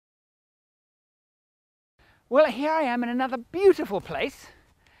Well, here I am in another beautiful place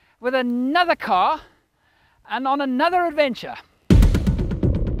with another car and on another adventure.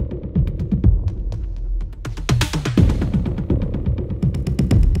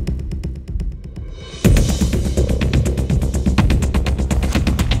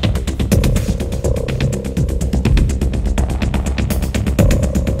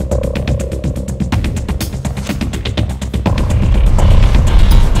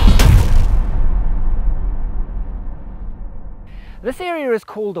 This area is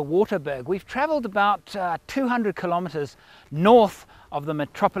called the Waterberg. We've travelled about 200 kilometres north of the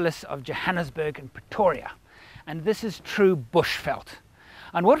metropolis of Johannesburg and Pretoria. And this is true bushveld.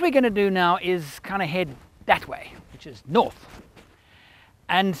 And what we're going to do now is kind of head that way, which is north,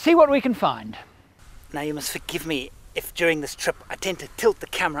 and see what we can find. Now you must forgive me if during this trip I tend to tilt the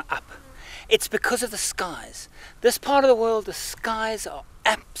camera up. It's because of the skies. This part of the world, the skies are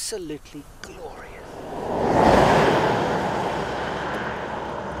absolutely glorious.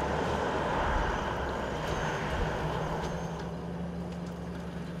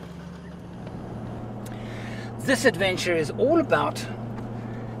 This adventure is all about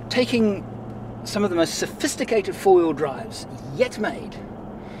taking some of the most sophisticated four-wheel drives yet made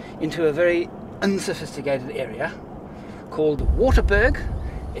into a very unsophisticated area called Waterberg.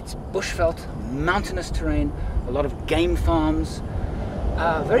 It's bushveld, mountainous terrain, a lot of game farms,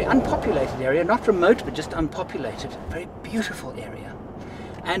 a very unpopulated area, not remote but just unpopulated, very beautiful area.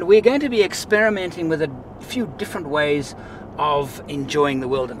 And we're going to be experimenting with a few different ways of enjoying the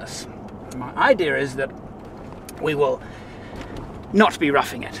wilderness. My idea is that we will not be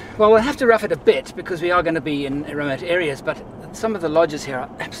roughing it. Well, we'll have to rough it a bit because we are going to be in remote areas, but some of the lodges here are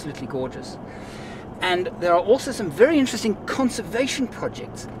absolutely gorgeous. And there are also some very interesting conservation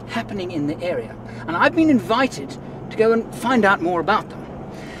projects happening in the area. And I've been invited to go and find out more about them.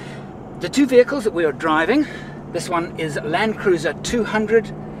 The two vehicles that we are driving, this one is Land Cruiser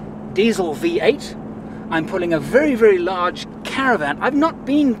 200 diesel V8. I'm pulling a very, very large caravan. I've not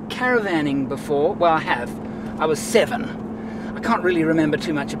been caravanning before. Well, I have. I was 7. I can't really remember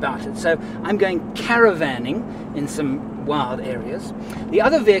too much about it, so I'm going caravanning in some wild areas. The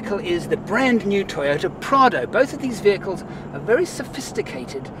other vehicle is the brand new Toyota Prado. Both of these vehicles are very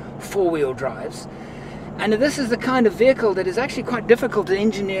sophisticated four-wheel drives, and this is the kind of vehicle that is actually quite difficult to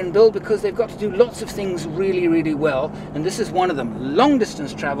engineer and build because they've got to do lots of things really, really well, and this is one of them. Long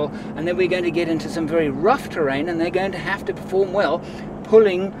distance travel, and then we're going to get into some very rough terrain, and they're going to have to perform well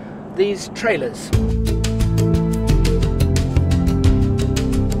pulling these trailers.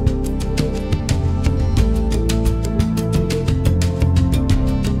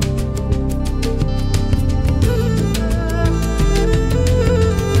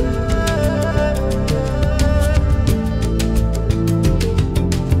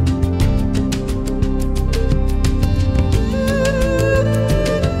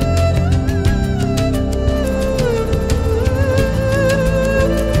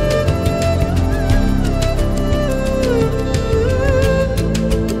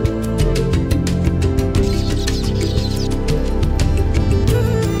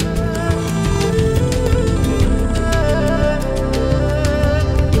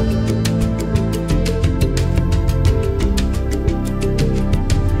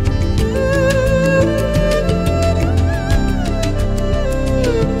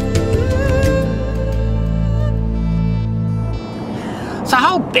 So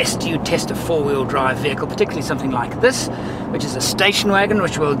how best do you test a four-wheel drive vehicle, particularly something like this, which is a station wagon,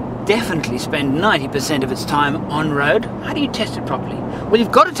 which will definitely spend 90% of its time on road? How do you test it properly? Well,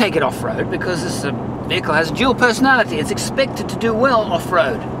 you've got to take it off-road because this vehicle has dual personality. It's expected to do well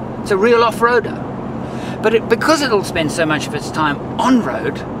off-road. It's a real off-roader. But because it'll spend so much of its time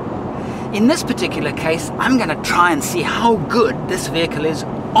on-road, in this particular case, I'm going to try and see how good this vehicle is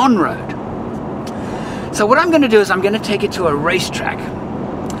on-road. So what I'm going to do is I'm going to take it to a racetrack.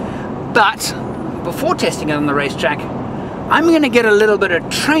 But before testing it on the racetrack, I'm going to get a little bit of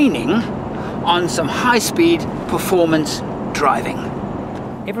training on some high-speed performance driving.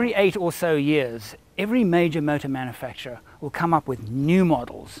 Every 8 or so years, every major motor manufacturer will come up with new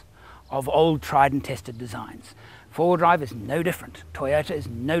models of old tried and tested designs. Four-wheel drive is no different. Toyota is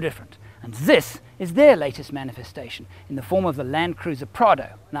no different. And this is their latest manifestation in the form of the Land Cruiser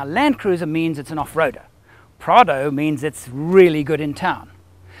Prado. Now, Land Cruiser means it's an off-roader. Prado means it's really good in town.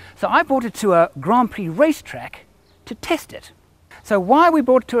 So I brought it to a Grand Prix racetrack to test it. So why we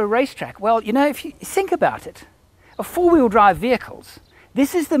brought it to a racetrack? Well, you know, if you think about it, of four-wheel drive vehicles,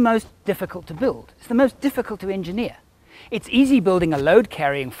 this is the most difficult to build. It's the most difficult to engineer. It's easy building a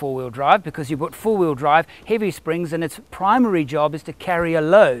load-carrying four-wheel drive because you put four-wheel drive, heavy springs, and its primary job is to carry a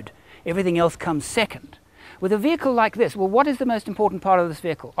load. Everything else comes second. With a vehicle like this, well, what is the most important part of this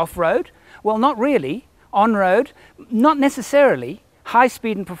vehicle? Off-road? Well, not really. On-road? Not necessarily. High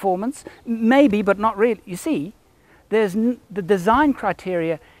speed and performance? Maybe, but not really. You see, the design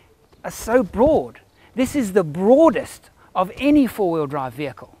criteria are so broad. This is the broadest of any four-wheel drive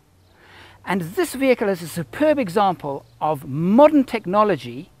vehicle. And this vehicle is a superb example of modern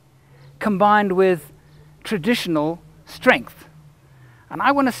technology combined with traditional strength. And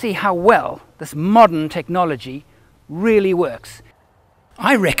I want to see how well this modern technology really works.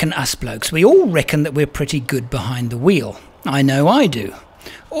 I reckon us blokes, we all reckon that we're pretty good behind the wheel. I know I do.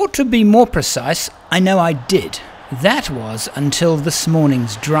 Or to be more precise, I know I did. That was until this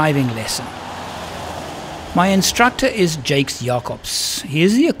morning's driving lesson. My instructor is Jakes Jacobs. He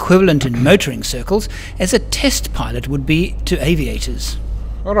is the equivalent in motoring circles as a test pilot would be to aviators.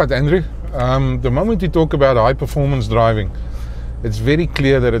 All right, Andrew. The moment you talk about high performance driving, it's very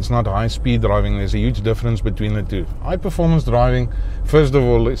clear that it's not high speed driving. There's a huge difference between the two. High performance driving, first of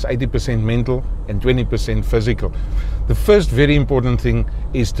all, is 80% mental and 20% physical. The first very important thing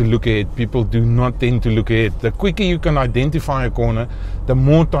is to look ahead. People do not tend to look ahead. The quicker you can identify a corner, the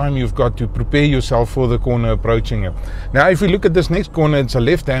more time you've got to prepare yourself for the corner approaching it. Now, if we look at this next corner, it's a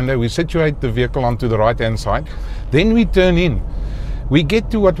left-hander. We situate the vehicle onto the right-hand side. Then we turn in. We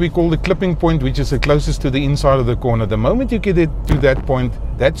get to what we call the clipping point, which is the closest to the inside of the corner. The moment you get to that point,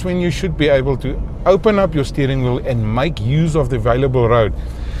 that's when you should be able to open up your steering wheel and make use of the available road.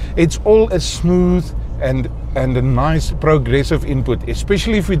 It's all a smooth and a nice progressive input,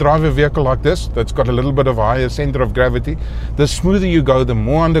 especially if we drive a vehicle like this that's got a little bit of a higher center of gravity. The smoother you go, the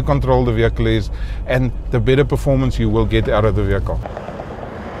more under control the vehicle is, and the better performance you will get out of the vehicle.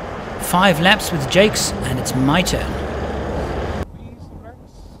 5 laps with Jakes, and it's my turn.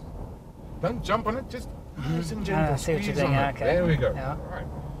 Don't jump on it, just nice and gentle. See what you're Squeeze doing, on it. okay. There we go. Yeah. All right.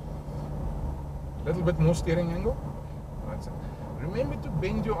 A little bit more steering angle. That's it. Remember to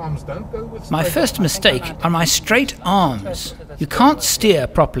bend your arms. Don't go with My first mistake are my straight arms. You can't steer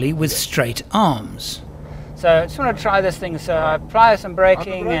properly with straight arms. So I just want to try this thing. So I apply some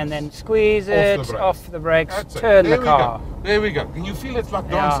braking and then squeeze it, off the brakes, turn the car. There we go. Can you feel it's like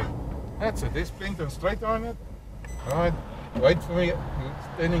dancing? That's it. There's plenty of straight on it. All right. Wait for me. You're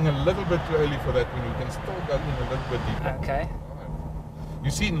turning a little bit too early for that one. You can still go in a little bit deeper. Okay. You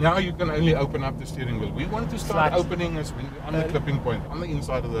see, now you can only open up the steering wheel. We want to start opening us on the clipping point, on the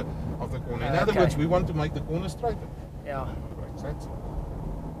inside of the corner. In other words, we want to make the corner straighter. Yeah. That's it.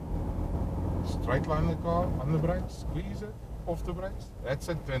 Straight line the car, on the brakes, squeeze it, off the brakes. That's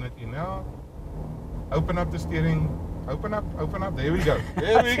it, turn it in now. Open up the steering. Open up, there we go.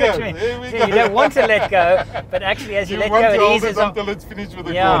 There we go, there we go. You don't want to let go, but actually as you let go it eases off. Until it's finished with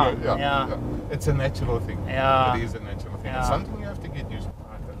the corner. Yeah. It's a natural thing. Yeah. It is a natural thing. It's something you have to get used to.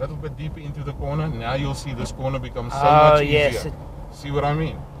 A little bit deeper into the corner, now you'll see this corner becomes so much easier. Yes. See what I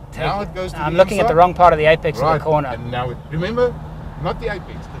mean? Now it goes to I'm the looking inside. at the wrong part of the apex of the corner. And now, remember, not the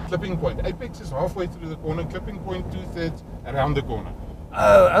apex, the clipping point. Apex is halfway through the corner, clipping point 2/3 around the corner.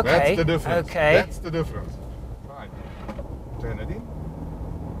 Oh, okay. That's the difference. Okay. That's the difference. Right. Turn it in.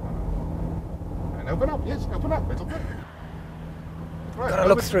 And open up. Yes, open up. It'll work. Right. Gotta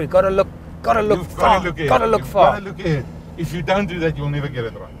look through. Gotta look far. Gotta look far. Gotta look ahead. If you don't do that, you'll never get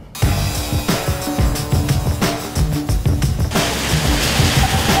it right.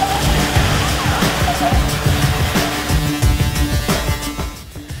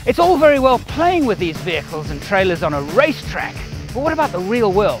 It's all very well playing with these vehicles and trailers on a racetrack, but what about the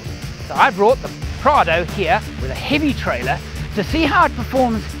real world? So I brought the Prado here with a heavy trailer to see how it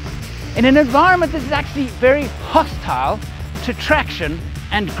performs in an environment that is actually very hostile to traction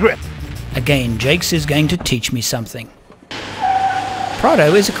and grip. Again, Jakes is going to teach me something.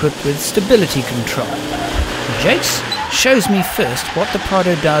 Prado is equipped with stability control. Jakes shows me first what the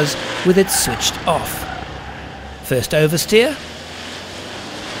Prado does with it switched off. First oversteer,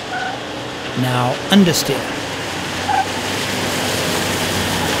 now understeer.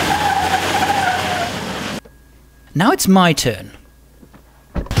 Now it's my turn.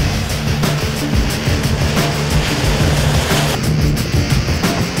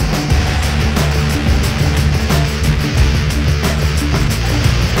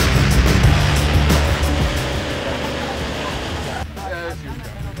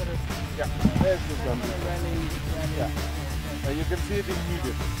 You can see it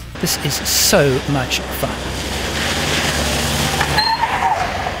immediately. This is so much fun.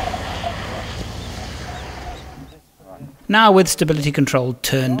 Now with stability control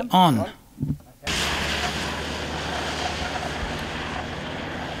turned on.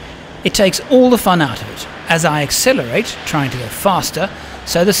 It takes all the fun out of it. As I accelerate, trying to go faster,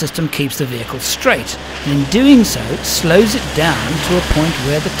 so the system keeps the vehicle straight, and in doing so slows it down to a point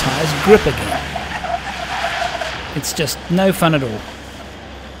where the tyres grip again. It's just no fun at all.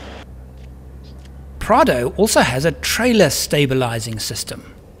 Prado also has a trailer stabilizing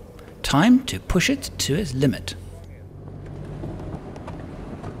system. Time to push it to its limit.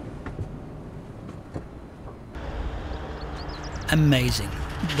 Amazing.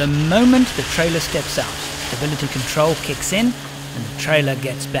 The moment the trailer steps out, stability control kicks in and the trailer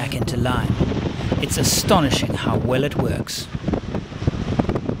gets back into line. It's astonishing how well it works.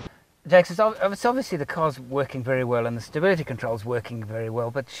 Jakes, it's obviously the car's working very well and the stability control's working very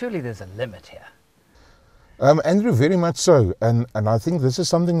well, but surely there's a limit here. Andrew, very much so, and I think this is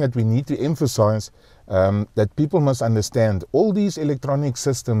something that we need to emphasize, that people must understand. All these electronic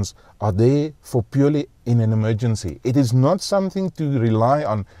systems are there for purely in an emergency. It is not something to rely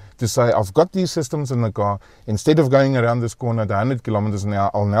on to say, I've got these systems in the car, instead of going around this corner at 100 kilometers an hour,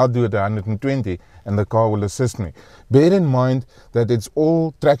 I'll now do it at 120 and the car will assist me. Bear in mind that it's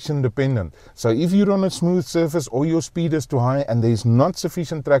all traction dependent. So if you're on a smooth surface or your speed is too high and there's not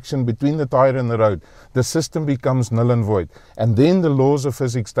sufficient traction between the tire and the road, the system becomes null and void. And then the laws of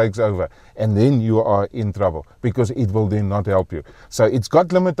physics takes over and then you are in trouble because it will then not help you. So it's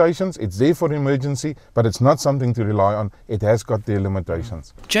got limitations, it's there for emergency, but it's not something to rely on. It has got their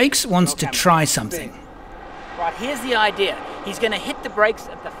limitations. Jakes wants to try something. Right, here's the idea. He's going to hit the brakes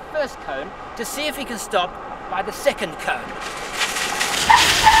at the first cone to see if he can stop by the second cone.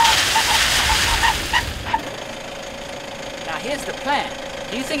 Now here's the plan.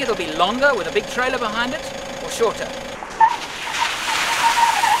 Do you think it'll be longer with a big trailer behind it, or shorter?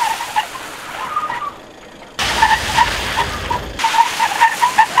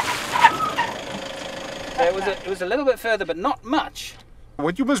 So it was a little bit further, but not much.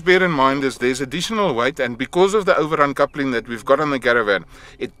 What you must bear in mind is there's additional weight, and because of the over uncoupling that we've got on the caravan,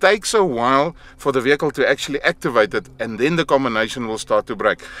 it takes a while for the vehicle to actually activate it, and then the combination will start to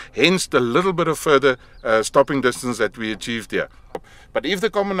brake. Hence the little bit of further stopping distance that we achieved here. But if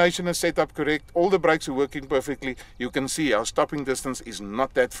the combination is set up correct, all the brakes are working perfectly, you can see our stopping distance is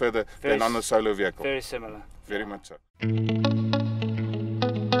not that further than on a solo vehicle. Very similar. Very much so.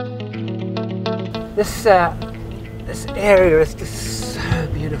 This area is just so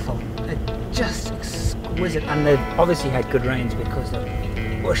beautiful. It's just exquisite, and they've obviously had good rains because the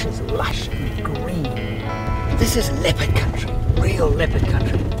bush is lush and green. This is leopard country, real leopard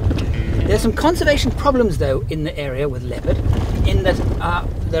country. There's some conservation problems though in the area with leopard, in that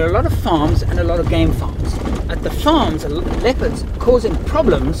there are a lot of farms and a lot of game farms. At the farms, leopards causing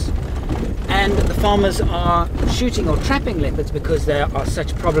problems, and the farmers are shooting or trapping leopards because they are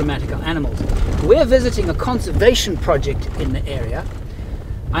such problematic animals. We're visiting a conservation project in the area,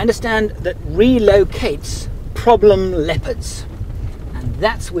 I understand, that relocates problem leopards, and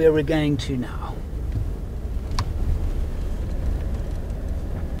that's where we're going to now.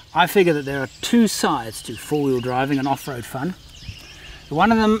 I figure that there are two sides to four-wheel driving and off-road fun.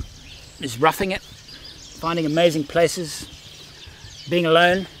 One of them is roughing it, finding amazing places, being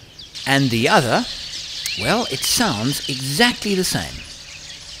alone. And the other, well, it sounds exactly the same.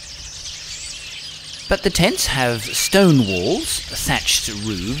 But the tents have stone walls, thatched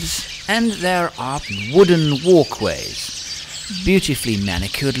roofs, and there are wooden walkways, beautifully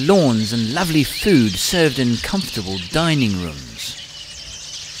manicured lawns, and lovely food served in comfortable dining rooms.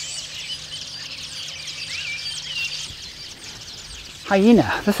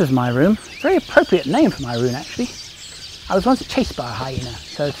 Hyena, this is my room. Very appropriate name for my room, actually. I was once chased by a hyena,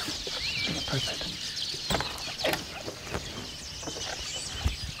 so it's appropriate.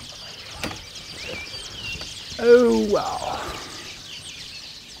 Oh wow.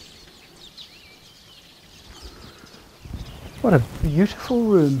 What a beautiful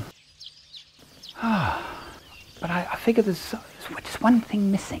room. But I figure there's just one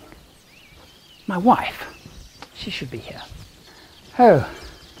thing missing. My wife. She should be here. Oh.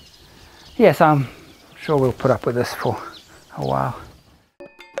 Yes, I'm sure we'll put up with this for a while.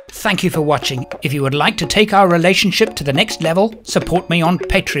 Thank you for watching. If you would like to take our relationship to the next level, support me on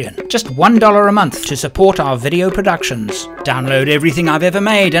Patreon. Just $1 a month to support our video productions. Download everything I've ever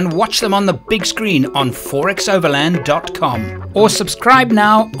made and watch them on the big screen on forexoverland.com. Or subscribe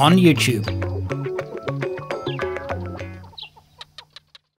now on YouTube.